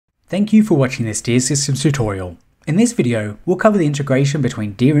Thank you for watching this Deer Systems tutorial. In this video, we'll cover the integration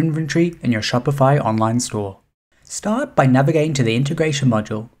between Deer inventory and your Shopify online store. Start by navigating to the integration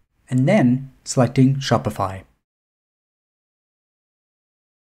module and then selecting Shopify.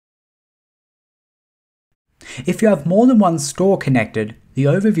 If you have more than one store connected, the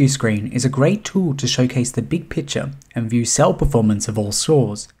overview screen is a great tool to showcase the big picture and view sale performance of all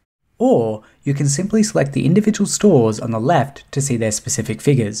stores. Or you can simply select the individual stores on the left to see their specific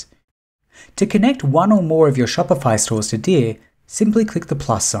figures. To connect one or more of your Shopify stores to Deer, simply click the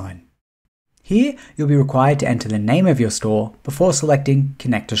plus sign. Here, you'll be required to enter the name of your store before selecting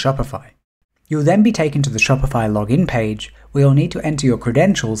Connect to Shopify. You'll then be taken to the Shopify login page where you'll need to enter your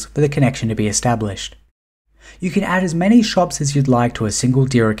credentials for the connection to be established. You can add as many shops as you'd like to a single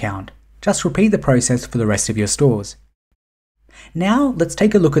Deer account. Just repeat the process for the rest of your stores. Now, let's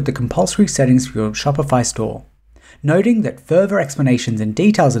take a look at the compulsory settings for your Shopify store, noting that further explanations and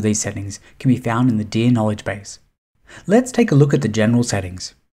details of these settings can be found in the Deer knowledge base. Let's take a look at the general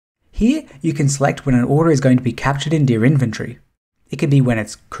settings. Here, you can select when an order is going to be captured in Deer inventory. It can be when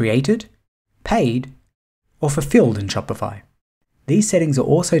it's created, paid, or fulfilled in Shopify. These settings are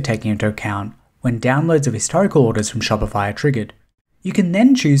also taken into account when downloads of historical orders from Shopify are triggered. You can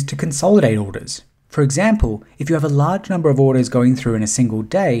then choose to consolidate orders. For example, if you have a large number of orders going through in a single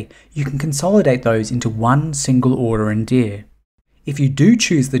day, you can consolidate those into one single order in Deer. If you do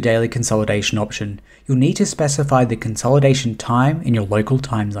choose the daily consolidation option, you'll need to specify the consolidation time in your local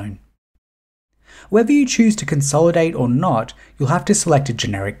time zone. Whether you choose to consolidate or not, you'll have to select a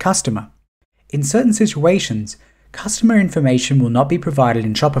generic customer. In certain situations, customer information will not be provided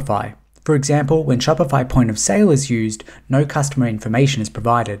in Shopify. For example, when Shopify point of sale is used, no customer information is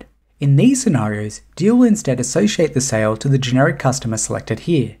provided. In these scenarios, Deer will instead associate the sale to the generic customer selected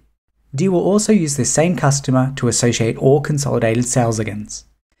here. Deer will also use this same customer to associate all consolidated sales against.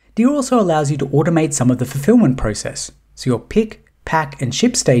 Deer also allows you to automate some of the fulfillment process, so your pick, pack, and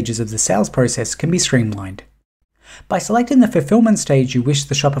ship stages of the sales process can be streamlined. By selecting the fulfillment stage you wish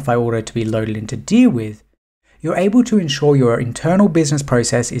the Shopify order to be loaded into Deer with, you're able to ensure your internal business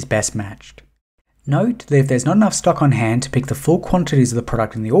process is best matched. Note that if there's not enough stock on hand to pick the full quantities of the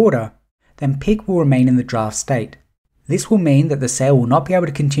product in the order, then pick will remain in the draft state. This will mean that the sale will not be able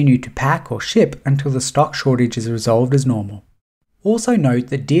to continue to pack or ship until the stock shortage is resolved as normal. Also note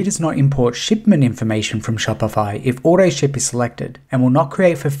that Deer does not import shipment information from Shopify if auto ship is selected and will not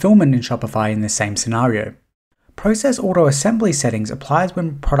create fulfillment in Shopify in the same scenario. Process auto assembly settings applies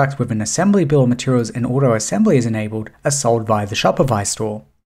when products with an assembly bill of materials and auto assembly is enabled are sold via the Shopify store.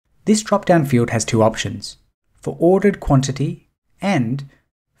 This drop-down field has two options, for ordered quantity and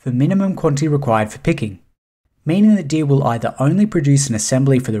for minimum quantity required for picking, meaning that Deer will either only produce an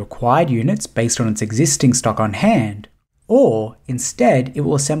assembly for the required units based on its existing stock on hand, or instead it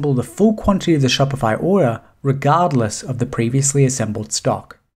will assemble the full quantity of the Shopify order regardless of the previously assembled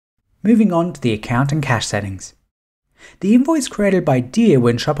stock. Moving on to the account and cash settings. The invoice created by Deer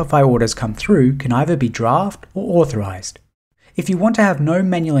when Shopify orders come through can either be draft or authorized. If you want to have no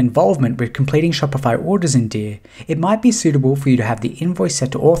manual involvement with completing Shopify orders in Deer, it might be suitable for you to have the invoice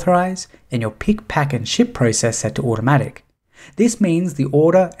set to authorize and your pick, pack, and ship process set to automatic. This means the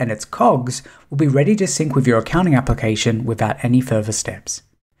order and its COGS will be ready to sync with your accounting application without any further steps.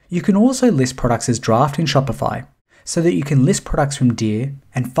 You can also list products as draft in Shopify, so that you can list products from Deer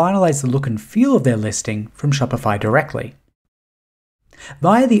and finalize the look and feel of their listing from Shopify directly.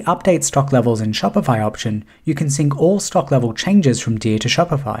 Via the Update Stock Levels in Shopify option, you can sync all stock level changes from Deer to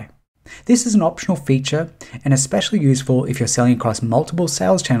Shopify. This is an optional feature and especially useful if you're selling across multiple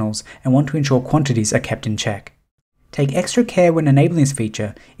sales channels and want to ensure quantities are kept in check. Take extra care when enabling this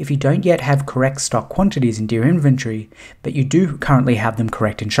feature if you don't yet have correct stock quantities in Deer inventory, but you do currently have them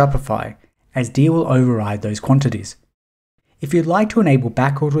correct in Shopify, as Deer will override those quantities. If you'd like to enable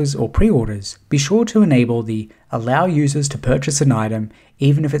back orders or pre-orders, be sure to enable the Allow users to purchase an item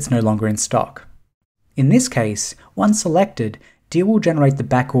even if it's no longer in stock. In this case, once selected, Deer will generate the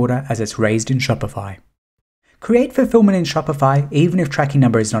back order as it's raised in Shopify. Create fulfillment in Shopify even if tracking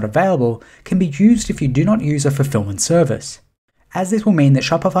number is not available can be used if you do not use a fulfillment service, as this will mean that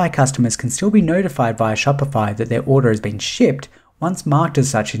Shopify customers can still be notified via Shopify that their order has been shipped once marked as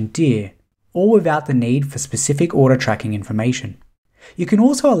such in Deer, all without the need for specific order tracking information. You can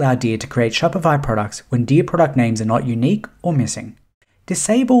also allow Deer to create Shopify products when Deer product names are not unique or missing.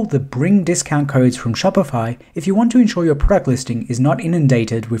 Disable the Bring discount codes from Shopify if you want to ensure your product listing is not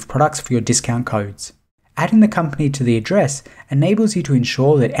inundated with products for your discount codes. Adding the company to the address enables you to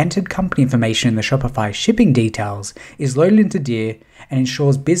ensure that entered company information in the Shopify shipping details is loaded into Deer and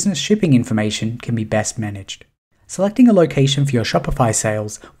ensures business shipping information can be best managed. Selecting a location for your Shopify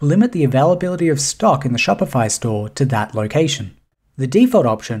sales will limit the availability of stock in the Shopify store to that location. The default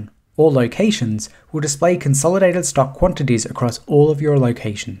option, All Locations, will display consolidated stock quantities across all of your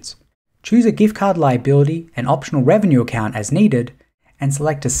locations. Choose a gift card liability and optional revenue account as needed, and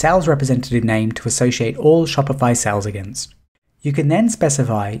select a sales representative name to associate all Shopify sales against. You can then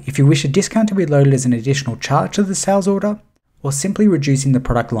specify if you wish a discount to be loaded as an additional charge to the sales order, or simply reducing the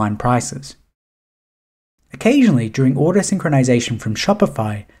product line prices. Occasionally, during order synchronization from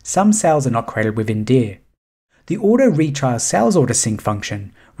Shopify, some sales are not created within DIR. The Auto Retry Sales Order Sync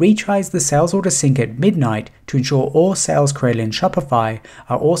function retries the sales order sync at midnight to ensure all sales created in Shopify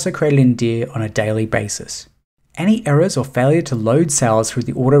are also created in DIR on a daily basis. Any errors or failure to load sales through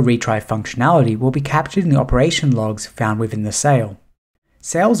the Auto Retry functionality will be captured in the operation logs found within the sale.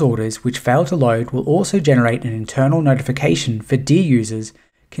 Sales orders which fail to load will also generate an internal notification for DIR users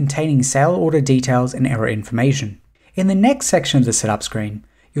containing sale order details and error information. In the next section of the setup screen,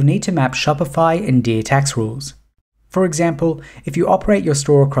 you'll need to map Shopify and DIR tax rules. For example, if you operate your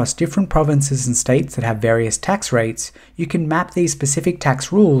store across different provinces and states that have various tax rates, you can map these specific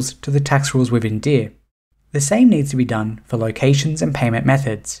tax rules to the tax rules within DIR. The same needs to be done for locations and payment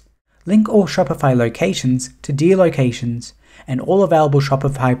methods. Link all Shopify locations to DIR locations and all available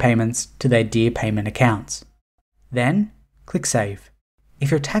Shopify payments to their DIR payment accounts. Then, click Save. If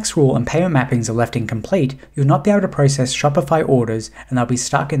your tax rule and payment mappings are left incomplete, you'll not be able to process Shopify orders and they'll be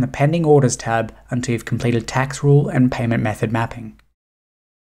stuck in the Pending Orders tab until you've completed tax rule and payment method mapping.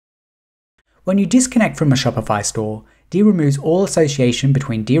 When you disconnect from a Shopify store, DIR removes all association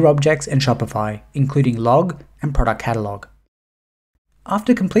between DIR objects and Shopify, including log and product catalog.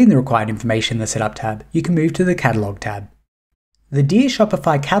 After completing the required information in the Setup tab, you can move to the Catalog tab. The DIR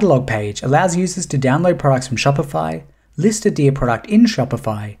Shopify catalog page allows users to download products from Shopify, list a DIR product in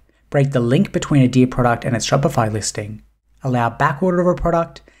Shopify, break the link between a DIR product and its Shopify listing, allow backorder of a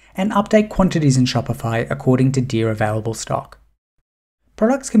product, and update quantities in Shopify according to DIR available stock.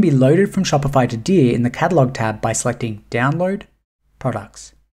 Products can be loaded from Shopify to DIR in the Catalog tab by selecting Download,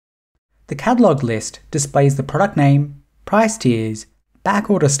 Products. The catalog list displays the product name, price tiers,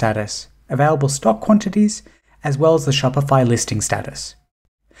 backorder status, available stock quantities, as well as the Shopify listing status.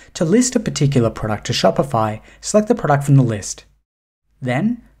 To list a particular product to Shopify, select the product from the list.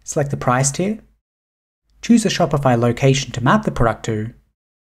 Then, select the price tier, choose a Shopify location to map the product to,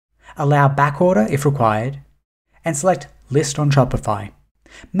 allow backorder if required, and select List on Shopify.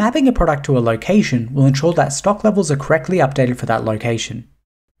 Mapping a product to a location will ensure that stock levels are correctly updated for that location.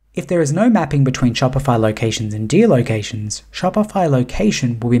 If there is no mapping between Shopify locations and DIR locations, Shopify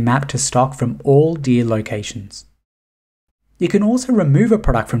location will be mapped to stock from all DIR locations. You can also remove a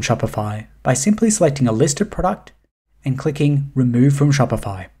product from Shopify by simply selecting a listed product and clicking Remove from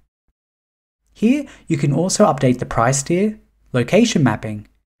Shopify. Here, you can also update the price tier, location mapping,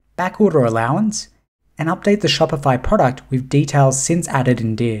 backorder allowance, and update the Shopify product with details since added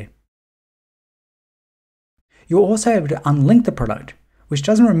in DIR. You're also able to unlink the product, which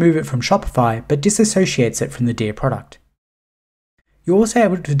doesn't remove it from Shopify but disassociates it from the DIR product. You're also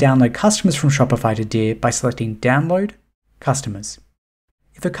able to download customers from Shopify to DIR by selecting Download, Customers.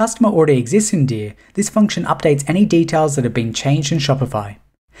 If a customer already exists in DIR, this function updates any details that have been changed in Shopify.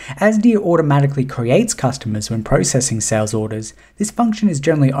 As DIR automatically creates customers when processing sales orders, this function is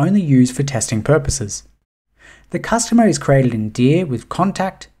generally only used for testing purposes. The customer is created in DIR with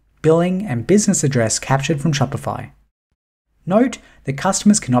contact, billing, and business address captured from Shopify. Note that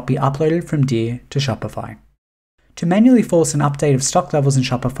customers cannot be uploaded from DIR to Shopify. To manually force an update of stock levels in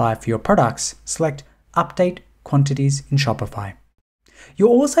Shopify for your products, select Update Quantities in Shopify. You're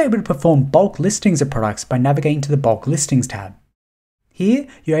also able to perform bulk listings of products by navigating to the Bulk Listings tab. Here,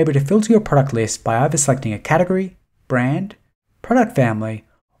 you're able to filter your product list by either selecting a category, brand, product family,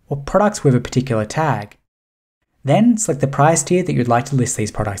 or products with a particular tag. Then select the price tier that you'd like to list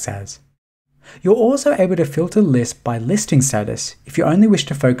these products as. You're also able to filter the list by listing status if you only wish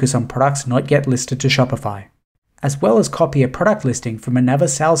to focus on products not yet listed to Shopify, as well as copy a product listing from another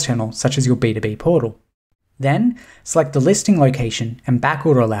sales channel such as your B2B portal. Then, select the listing location and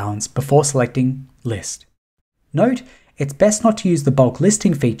backorder allowance before selecting List. Note, it's best not to use the bulk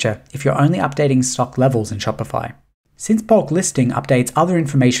listing feature if you're only updating stock levels in Shopify. Since bulk listing updates other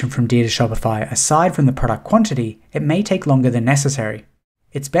information from DIR to Shopify aside from the product quantity, it may take longer than necessary.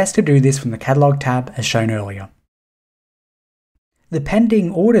 It's best to do this from the Catalog tab as shown earlier. The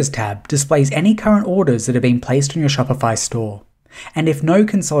Pending Orders tab displays any current orders that have been placed on your Shopify store. And if no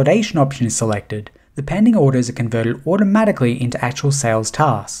consolidation option is selected, the pending orders are converted automatically into actual sales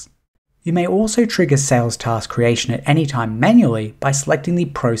tasks. You may also trigger sales task creation at any time manually by selecting the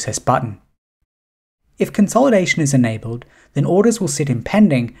Process button. If consolidation is enabled, then orders will sit in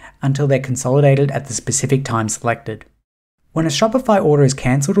pending until they're consolidated at the specific time selected. When a Shopify order is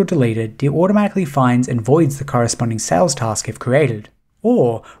cancelled or deleted, it automatically finds and voids the corresponding sales task if created,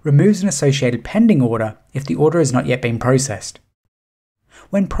 or removes an associated pending order if the order has not yet been processed.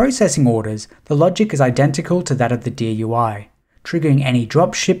 When processing orders, the logic is identical to that of the Dear UI, triggering any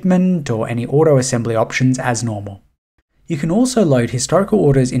drop shipment or any auto assembly options as normal. You can also load historical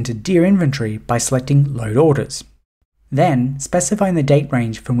orders into Dear inventory by selecting Load Orders, then specifying the date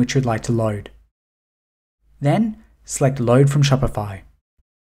range from which you'd like to load. Then, select Load from Shopify.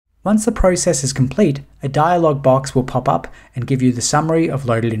 Once the process is complete, a dialog box will pop up and give you the summary of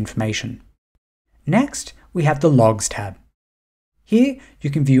loaded information. Next, we have the Logs tab. Here, you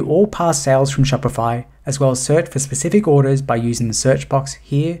can view all past sales from Shopify, as well as search for specific orders by using the search box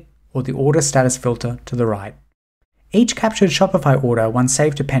here or the order status filter to the right. Each captured Shopify order, once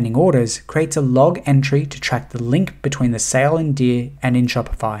saved to pending orders, creates a log entry to track the link between the sale in Dear and in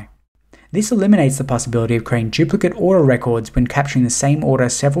Shopify. This eliminates the possibility of creating duplicate order records when capturing the same order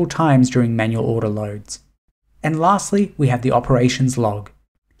several times during manual order loads. And lastly, we have the operations log.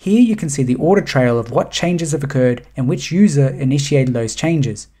 Here you can see the order trail of what changes have occurred and which user initiated those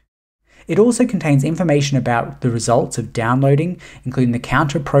changes. It also contains information about the results of downloading, including the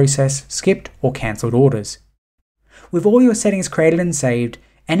count of processed, skipped, or cancelled orders. With all your settings created and saved,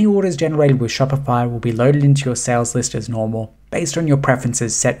 any orders generated with Shopify will be loaded into your sales list as normal, based on your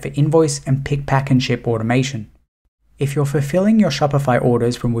preferences set for invoice and pick, pack, and ship automation. If you're fulfilling your Shopify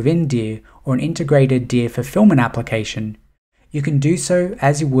orders from within Dear or an integrated Dear fulfillment application, you can do so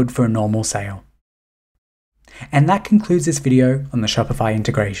as you would for a normal sale. And that concludes this video on the Shopify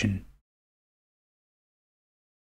integration.